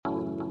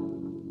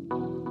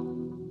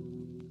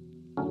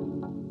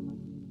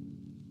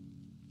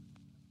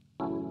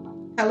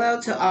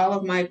Hello to all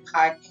of my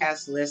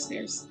podcast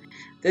listeners.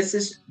 This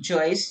is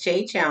Joyce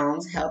J.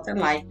 Jones, health and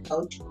life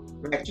coach,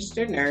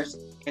 registered nurse,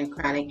 and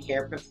chronic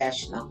care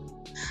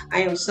professional.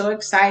 I am so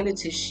excited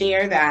to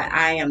share that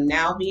I am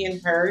now being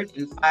heard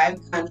in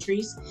 5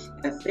 countries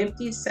and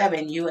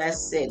 57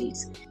 U.S.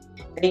 cities.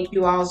 Thank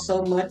you all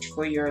so much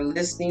for your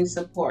listening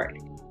support.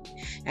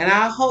 And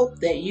I hope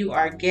that you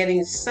are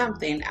getting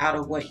something out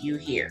of what you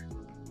hear.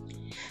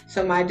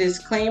 So my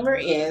disclaimer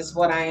is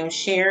what I am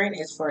sharing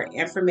is for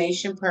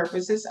information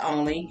purposes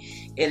only.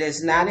 It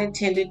is not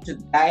intended to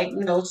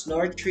diagnose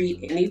nor treat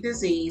any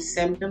disease,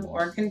 symptom,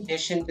 or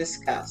condition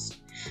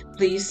discussed.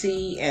 Please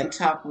see and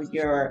talk with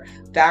your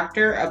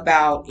doctor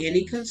about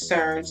any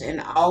concerns and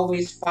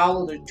always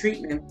follow the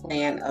treatment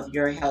plan of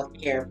your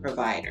healthcare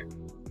provider.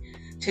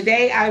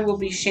 Today I will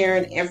be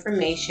sharing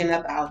information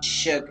about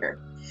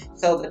sugar.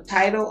 So the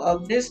title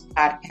of this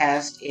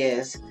podcast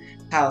is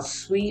How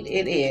Sweet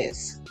It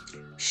Is.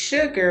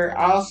 Sugar,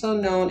 also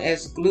known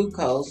as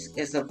glucose,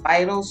 is a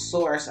vital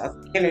source of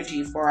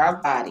energy for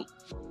our body.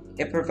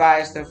 It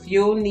provides the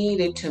fuel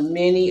needed to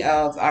many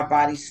of our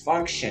body's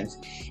functions,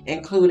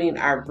 including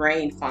our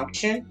brain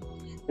function.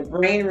 The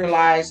brain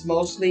relies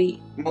most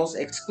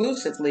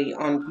exclusively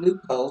on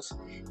glucose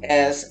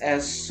as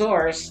a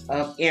source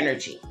of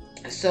energy.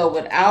 So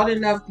without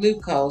enough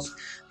glucose,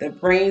 the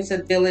brain's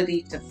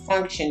ability to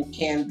function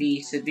can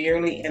be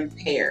severely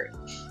impaired,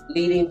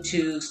 leading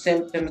to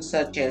symptoms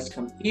such as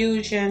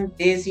confusion,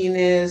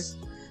 dizziness,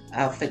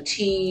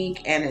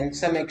 fatigue, and in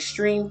some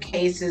extreme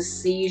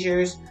cases,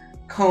 seizures,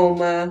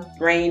 coma,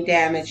 brain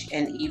damage,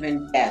 and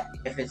even death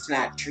if it's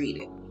not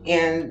treated.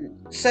 And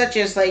such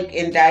as like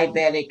in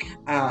diabetic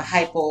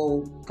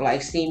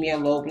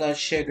hypoglycemia, low blood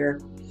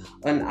sugar,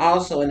 and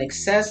also an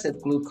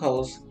excessive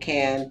glucose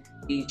can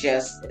be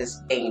just as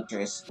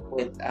dangerous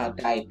with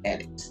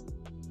diabetics.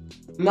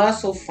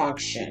 Muscle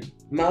function.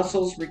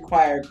 Muscles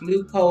require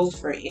glucose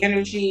for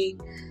energy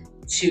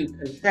to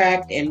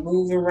contract and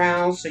move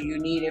around, so you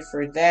need it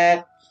for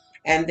that.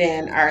 And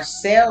then our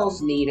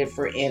cells need it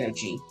for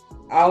energy.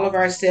 All of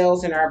our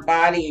cells in our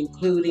body,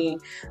 including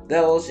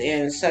those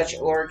in such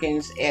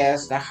organs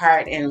as the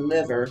heart and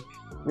liver,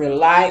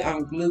 rely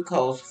on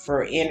glucose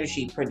for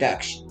energy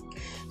production.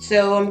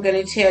 So I'm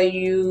going to tell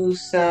you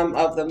some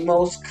of the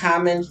most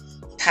common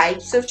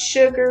types of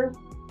sugar.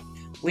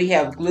 We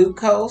have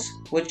glucose,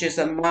 which is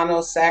a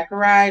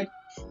monosaccharide.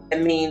 I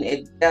mean,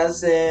 it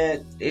does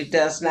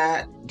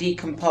not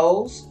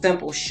decompose,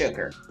 simple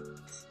sugar.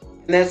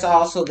 And that's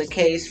also the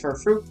case for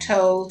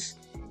fructose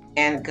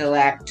and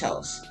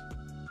galactose.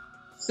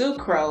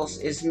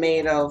 Sucrose is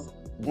made of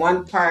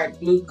 1 part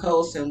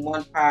glucose and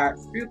 1 part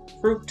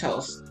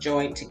fructose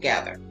joined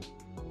together.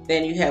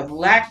 Then you have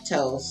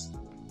lactose,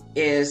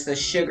 is the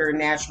sugar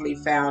naturally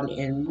found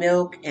in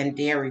milk and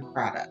dairy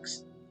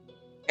products.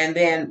 And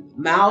then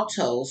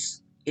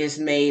maltose is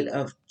made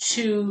of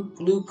 2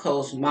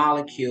 glucose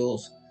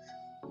molecules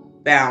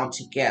bound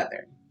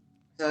together.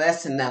 So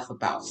that's enough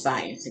about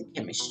science and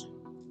chemistry.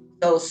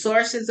 So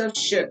sources of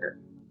sugar.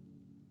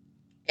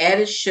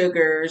 Added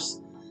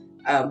sugars,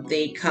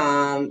 they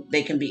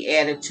can be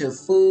added to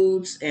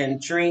foods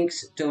and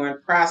drinks during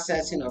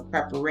processing or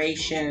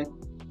preparation,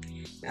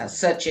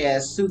 such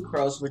as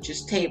sucrose, which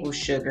is table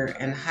sugar,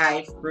 and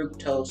high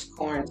fructose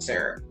corn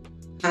syrup,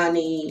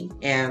 honey,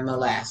 and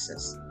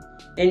molasses.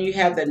 Then you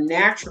have the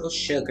natural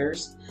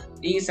sugars.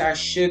 These are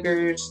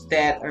sugars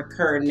that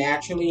occur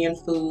naturally in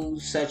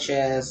foods, such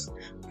as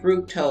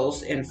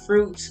fructose in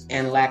fruits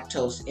and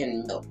lactose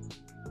in milk.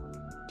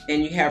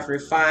 Then you have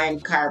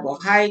refined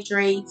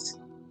carbohydrates.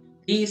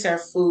 These are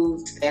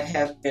foods that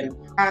have been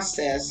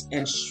processed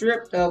and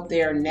stripped of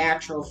their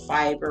natural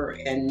fiber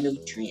and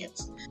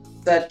nutrients,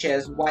 such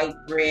as white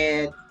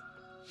bread,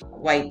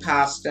 white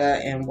pasta,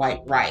 and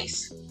white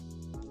rice.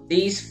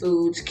 These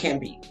foods can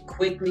be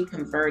quickly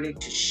converted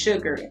to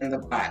sugar in the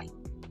body.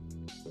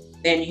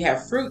 Then you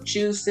have fruit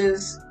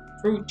juices.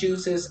 Fruit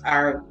juices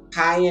are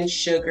high in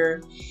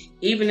sugar,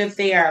 even if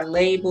they are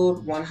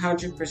labeled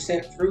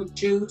 100% fruit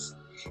juice.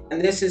 And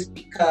this is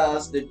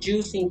because the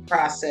juicing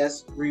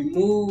process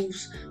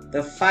removes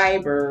the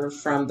fiber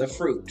from the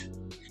fruit.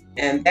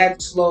 And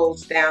that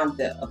slows down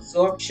the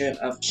absorption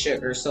of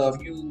sugar. So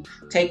if you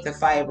take the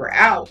fiber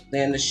out,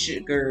 then the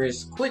sugar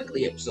is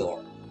quickly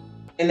absorbed.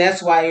 And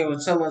that's why when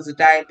someone's a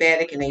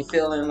diabetic and they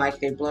feeling like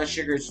their blood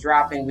sugar is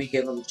dropping, we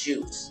give them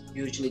juice.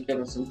 Usually give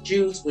them some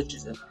juice, which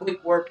is a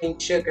quick working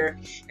sugar,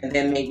 and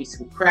then maybe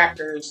some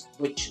crackers,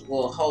 which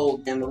will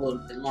hold them a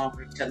little bit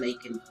longer until they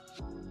can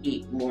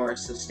eat more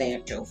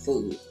substantial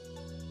food.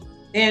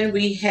 Then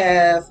we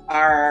have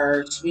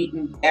our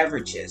sweetened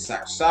beverages,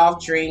 our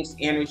soft drinks,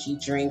 energy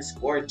drinks,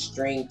 sports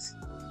drinks,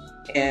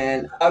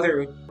 and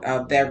other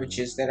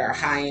beverages that are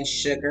high in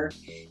sugar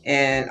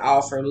and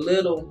offer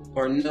little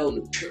or no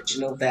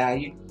nutritional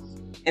value.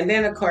 And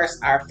then, of course,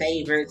 our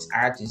favorites,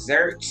 our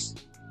desserts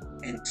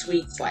and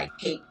sweets like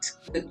cakes,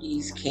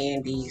 cookies,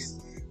 candies,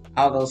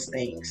 all those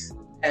things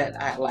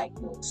that I like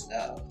most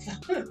of.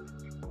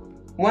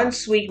 One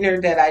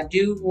sweetener that I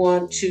do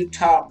want to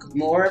talk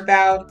more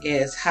about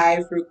is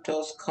high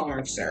fructose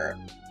corn syrup.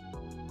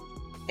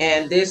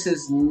 And this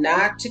is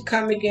not to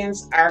come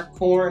against our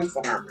corn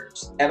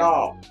farmers at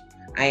all.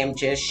 I am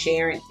just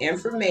sharing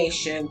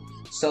information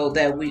so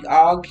that we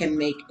all can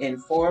make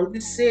informed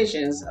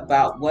decisions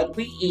about what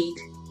we eat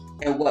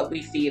and what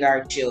we feed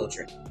our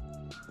children.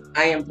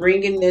 I am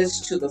bringing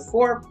this to the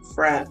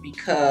forefront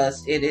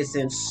because it is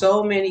in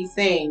so many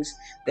things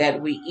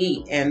that we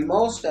eat, and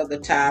most of the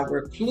time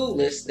we're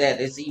clueless that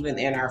it's even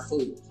in our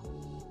food.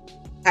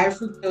 High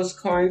fructose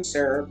corn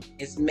syrup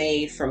is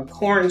made from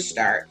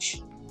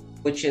cornstarch,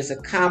 which is a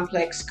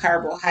complex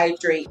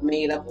carbohydrate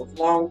made up of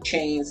long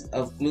chains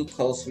of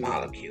glucose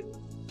molecules.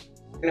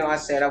 I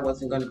said I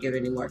wasn't going to give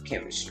any more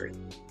chemistry.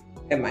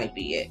 That might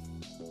be it.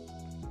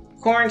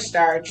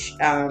 Cornstarch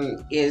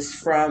is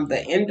from the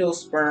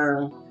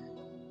endosperm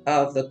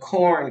of the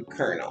corn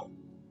kernel.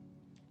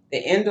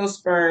 The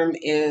endosperm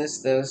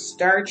is the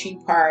starchy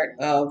part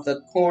of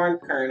the corn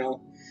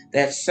kernel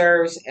that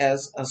serves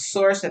as a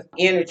source of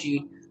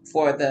energy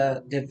for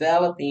the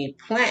developing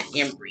plant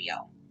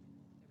embryo.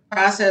 The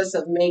process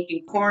of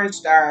making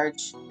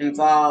cornstarch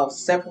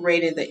involves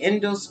separating the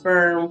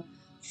endosperm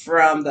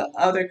from the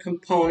other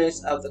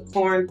components of the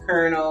corn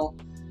kernel,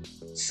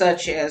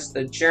 such as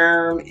the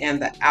germ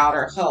and the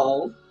outer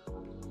hull.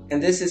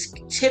 And this is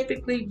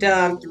typically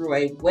done through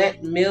a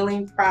wet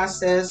milling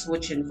process,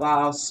 which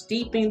involves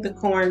steeping the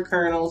corn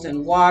kernels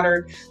in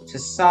water to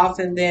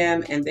soften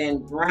them and then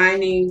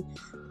grinding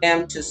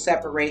them to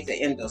separate the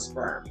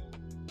endosperm.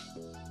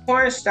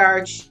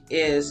 Cornstarch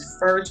is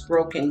first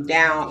broken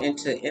down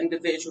into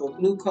individual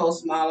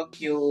glucose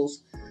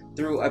molecules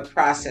through a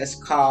process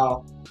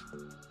called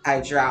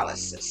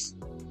hydrolysis.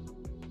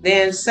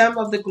 Then some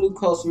of the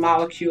glucose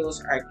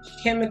molecules are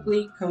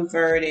chemically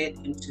converted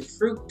into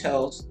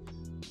fructose,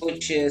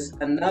 which is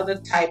another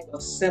type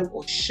of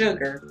simple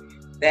sugar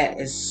that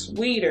is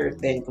sweeter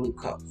than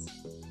glucose.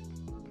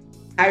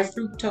 High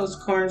fructose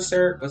corn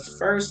syrup was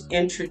first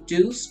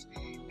introduced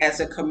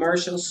as a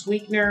commercial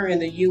sweetener in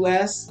the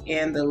US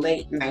in the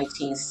late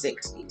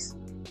 1960s.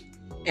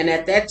 And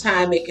at that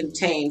time, it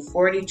contained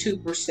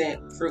 42%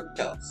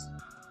 fructose.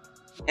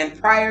 And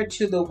prior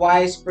to the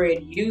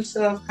widespread use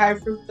of high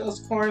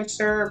fructose corn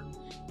syrup,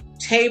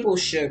 table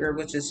sugar,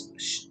 which is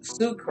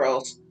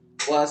sucrose,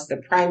 was the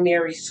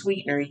primary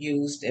sweetener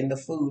used in the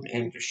food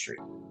industry.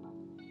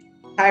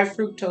 High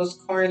fructose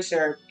corn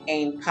syrup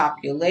gained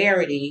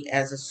popularity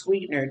as a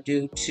sweetener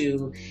due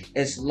to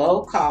its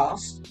low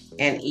cost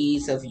and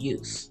ease of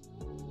use.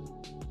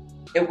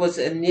 It was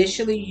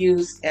initially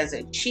used as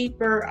a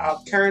cheaper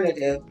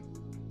alternative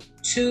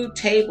to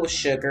table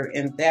sugar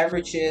in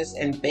beverages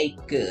and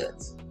baked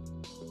goods.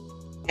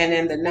 And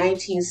in the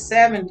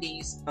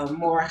 1970s, a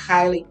more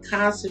highly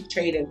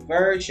concentrated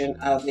version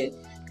of it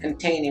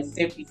containing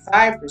 55%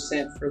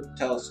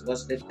 fructose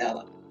was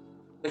developed,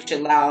 which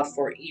allowed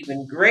for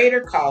even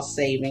greater cost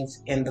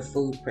savings in the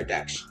food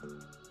production.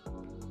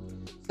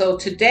 So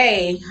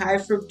today, high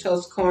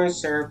fructose corn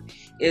syrup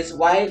is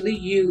widely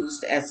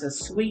used as a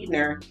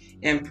sweetener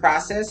in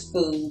processed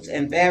foods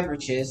and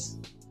beverages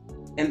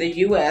in the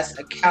U.S.,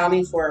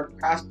 accounting for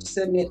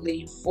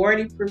approximately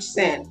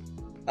 40%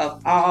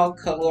 of all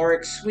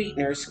caloric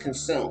sweeteners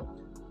consumed.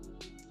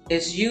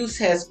 Its use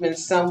has been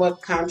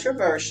somewhat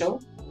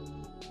controversial,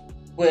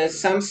 with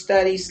some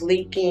studies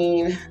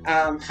linking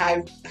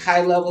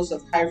high levels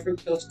of high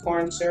fructose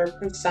corn syrup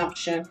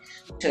consumption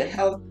to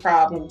health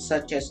problems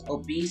such as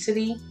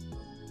obesity,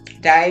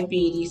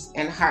 diabetes,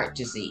 and heart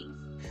disease.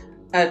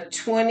 A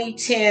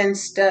 2010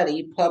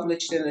 study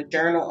published in the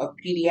Journal of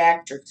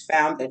Pediatrics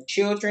found that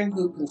children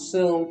who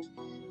consumed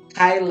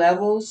high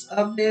levels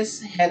of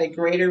this had a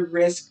greater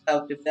risk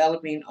of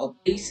developing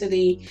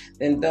obesity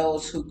than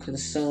those who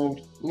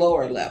consumed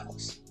lower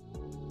levels.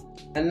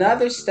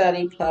 Another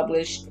study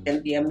published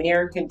in the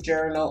American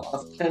Journal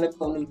of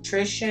Clinical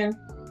Nutrition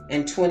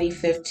in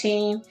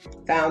 2015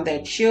 found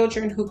that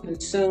children who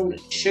consumed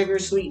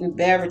sugar-sweetened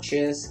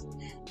beverages,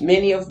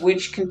 many of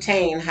which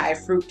contain high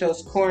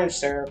fructose corn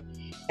syrup,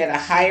 had a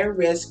higher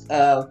risk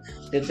of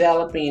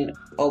developing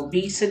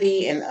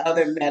obesity and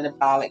other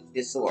metabolic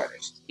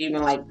disorders,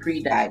 even like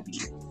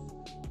prediabetes.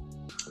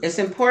 It's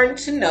important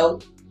to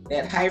note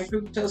that high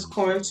fructose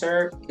corn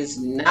syrup is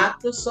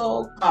not the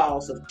sole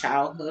cause of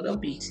childhood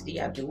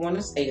obesity. I do want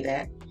to say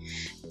that.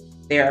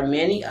 There are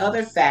many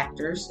other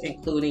factors,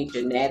 including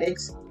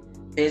genetics,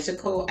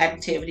 physical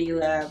activity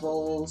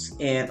levels,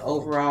 and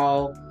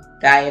overall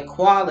diet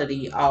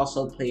quality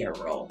also play a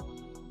role.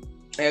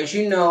 As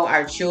you know,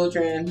 our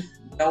children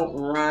don't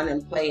run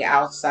and play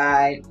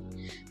outside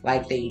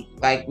like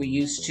we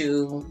used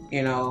to.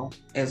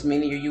 As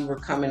many of you were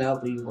coming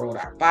up, we rode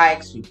our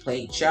bikes, we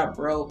played jump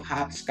rope,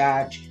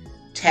 hopscotch,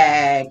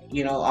 tag,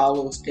 all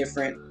those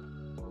different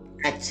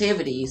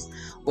activities.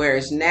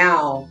 Whereas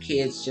now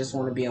kids just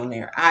want to be on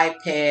their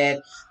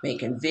iPad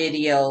making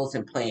videos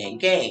and playing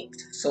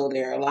games. So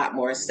they're a lot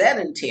more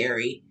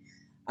sedentary,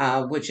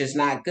 which is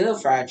not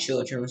good for our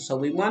children. So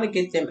we want to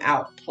get them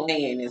out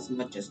playing as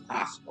much as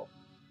possible.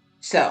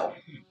 So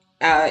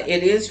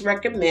it is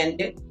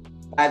recommended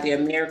by the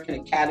American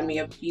Academy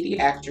of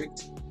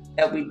Pediatrics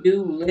that we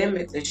do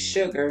limit the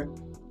sugar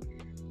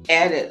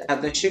added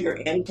the sugar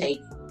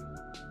intake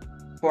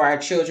for our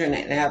children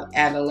and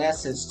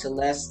adolescents to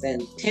less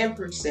than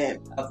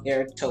 10% of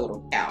their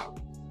total calories,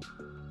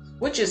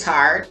 which is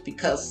hard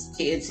because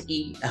kids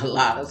eat a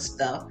lot of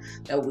stuff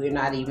that we're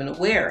not even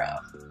aware of.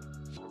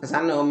 Because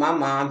I know my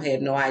mom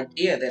had no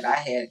idea that I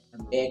had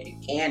a bag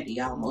of candy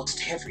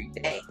almost every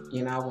day.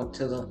 I went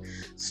to the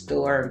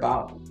store and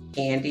bought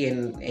candy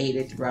and ate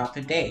it throughout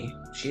the day.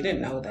 She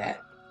didn't know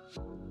that.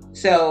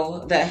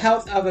 So the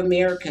health of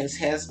Americans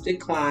has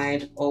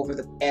declined over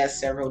the past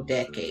several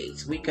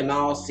decades. We can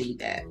all see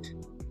that.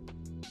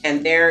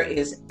 And there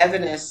is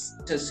evidence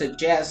to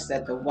suggest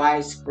that the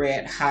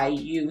widespread high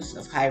use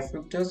of high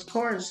fructose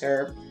corn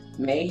syrup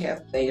may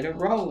have played a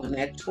role in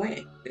that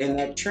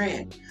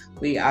trend.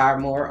 We are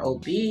more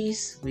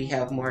obese, we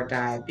have more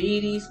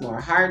diabetes,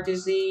 more heart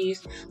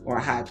disease, more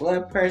high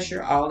blood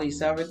pressure, all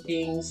these other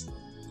things.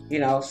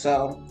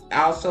 So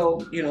also,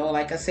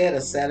 like I said,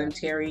 a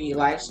sedentary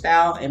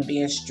lifestyle and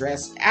being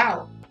stressed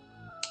out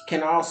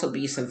can also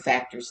be some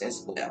factors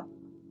as well.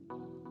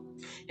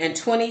 In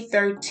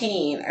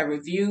 2013, a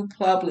review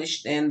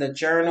published in the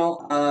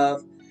Journal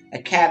of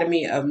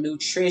Academy of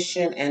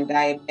Nutrition and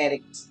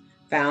Dietetics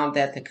found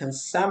that the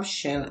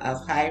consumption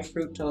of high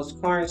fructose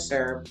corn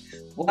syrup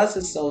was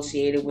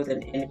associated with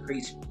an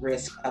increased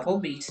risk of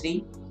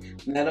obesity,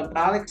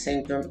 metabolic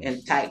syndrome,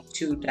 and type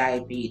 2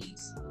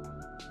 diabetes.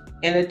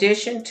 In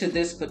addition to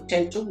this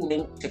potential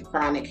link to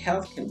chronic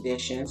health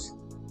conditions,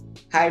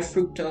 high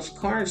fructose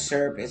corn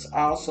syrup is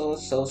also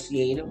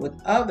associated with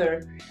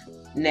other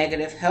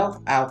negative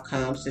health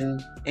outcomes,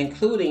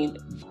 including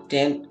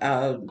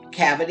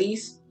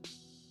cavities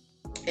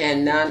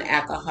and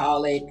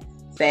non-alcoholic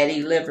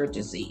fatty liver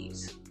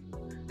disease.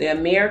 The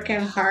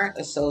American Heart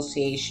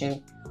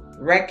Association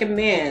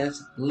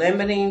recommends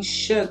limiting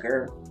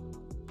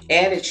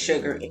added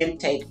sugar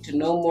intake to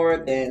no more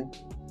than,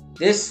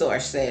 this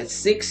source says,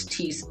 6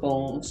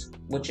 teaspoons,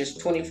 which is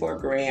 24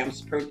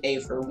 grams per day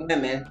for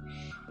women,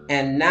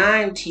 and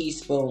 9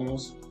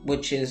 teaspoons,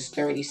 which is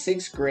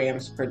 36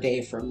 grams per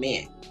day for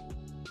men.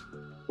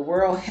 The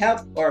World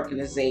Health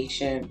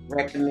Organization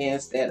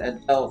recommends that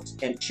adults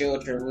and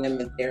children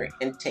limit their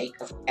intake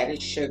of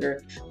added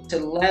sugar to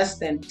less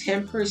than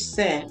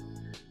 10%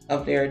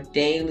 of their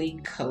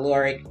daily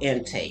caloric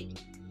intake.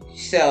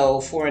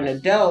 So for an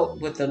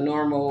adult with a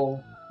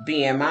normal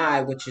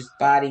BMI, which is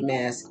body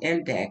mass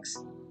index,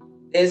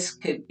 this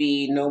could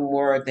be no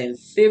more than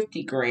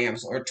 50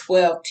 grams or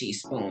 12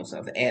 teaspoons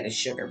of added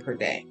sugar per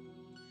day.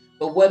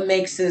 But what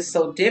makes this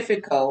so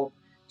difficult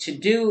to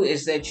do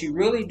is that you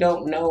really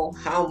don't know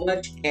how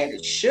much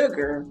added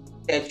sugar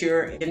that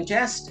you're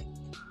ingesting.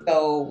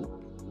 So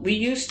we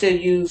used to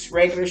use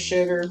regular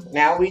sugar,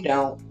 now we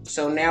don't.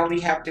 So now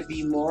we have to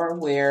be more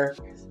aware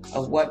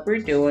of what we're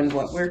doing,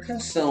 what we're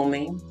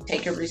consuming,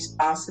 take a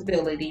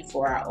responsibility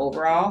for our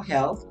overall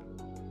health.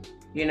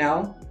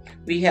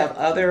 We have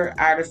other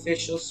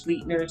artificial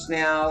sweeteners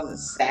now,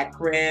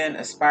 saccharin,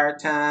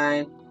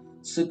 aspartame,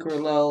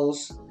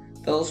 sucralose.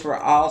 Those were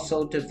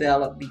also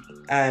developed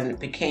and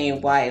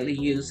became widely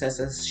used as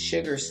a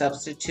sugar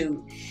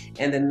substitute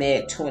in the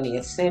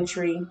mid-20th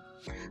century.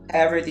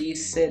 However,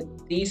 these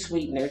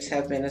sweeteners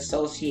have been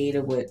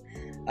associated with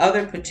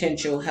other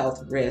potential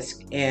health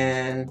risks,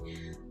 and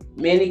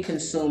many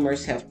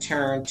consumers have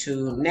turned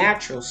to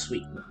natural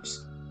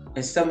sweeteners.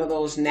 And some of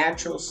those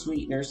natural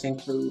sweeteners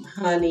include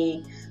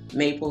honey,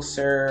 maple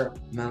syrup,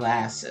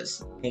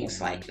 molasses,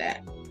 things like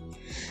that.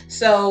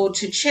 So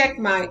to check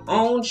my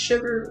own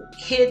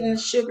hidden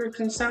sugar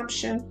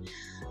consumption,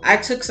 I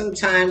took some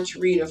time to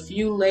read a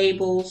few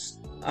labels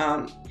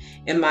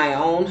in my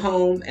own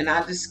home, and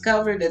I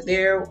discovered that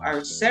there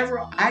are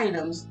several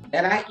items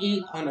that I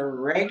eat on a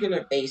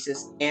regular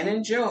basis and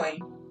enjoy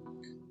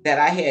that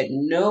I had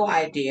no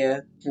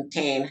idea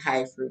contained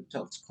high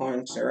fructose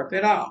corn syrup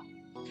at all.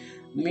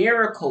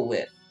 Miracle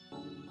Whip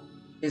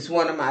is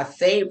one of my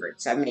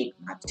favorites. I make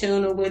my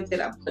tuna with it.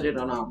 I put it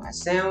on all my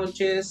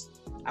sandwiches.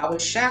 I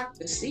was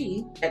shocked to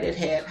see that it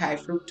had high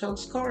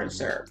fructose corn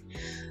syrup.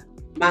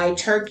 My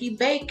turkey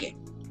bacon,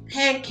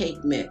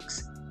 pancake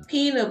mix,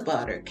 peanut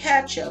butter,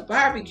 ketchup,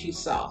 barbecue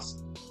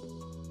sauce.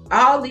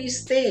 All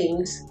these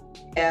things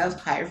have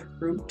high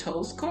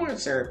fructose corn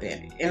syrup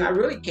in it. And I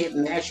really can't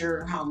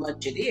measure how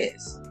much it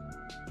is.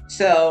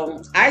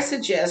 So I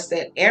suggest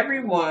that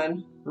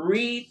everyone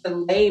read the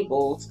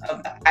labels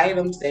of the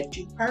items that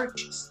you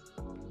purchase.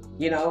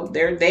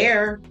 They're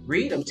there.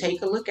 Read them.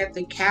 Take a look at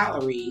the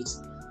calories,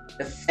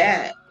 the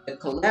fat, the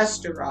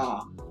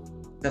cholesterol,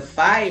 the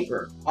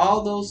fiber.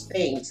 All those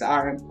things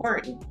are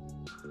important.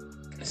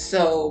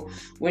 So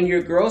when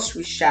you're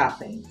grocery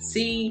shopping,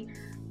 see,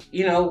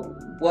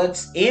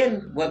 what's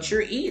in what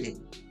you're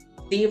eating.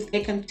 See if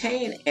they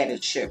contain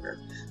added sugar.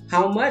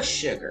 How much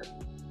sugar?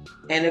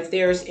 And if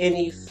there's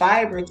any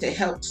fiber to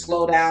help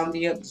slow down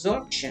the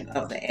absorption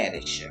of the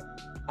added sugar.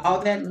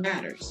 All that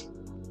matters.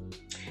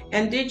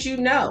 And did you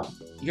know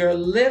your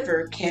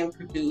liver can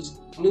produce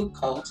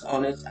glucose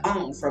on its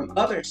own from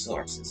other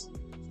sources,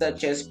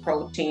 such as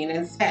protein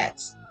and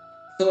fats?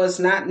 So it's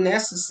not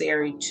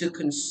necessary to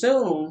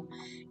consume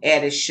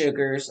added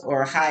sugars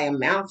or high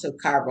amounts of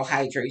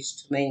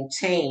carbohydrates to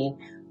maintain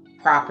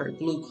proper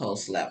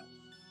glucose level.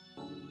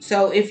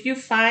 So if you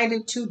find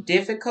it too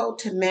difficult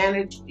to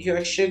manage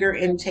your sugar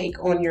intake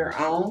on your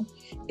own,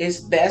 it's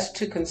best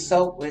to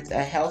consult with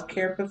a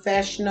healthcare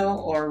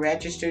professional or a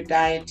registered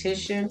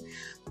dietitian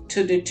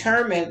to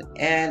determine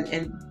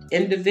an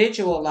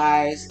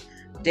individualized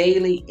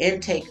daily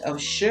intake of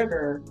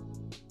sugar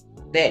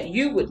that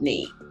you would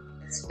need,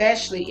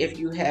 especially if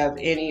you have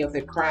any of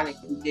the chronic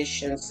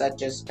conditions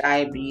such as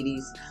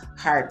diabetes,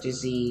 heart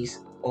disease,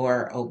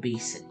 or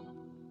obesity.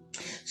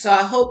 So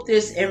I hope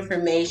this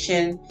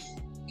information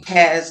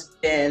has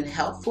been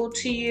helpful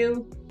to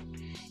you,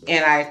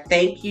 and I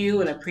thank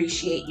you and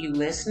appreciate you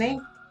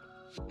listening.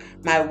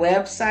 My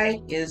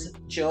website is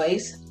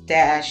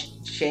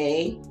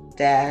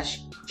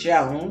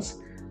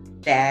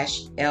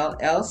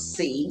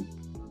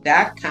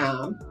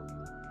joyce-j-jones-llc.com,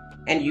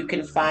 and you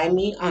can find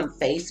me on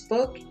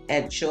Facebook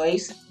at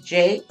Joyce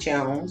J.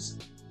 Jones,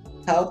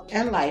 Health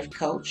and Life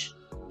Coach.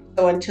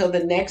 So until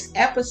the next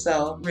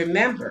episode,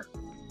 remember,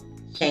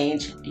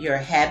 change your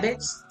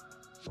habits,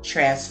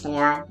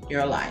 transform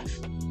your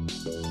life.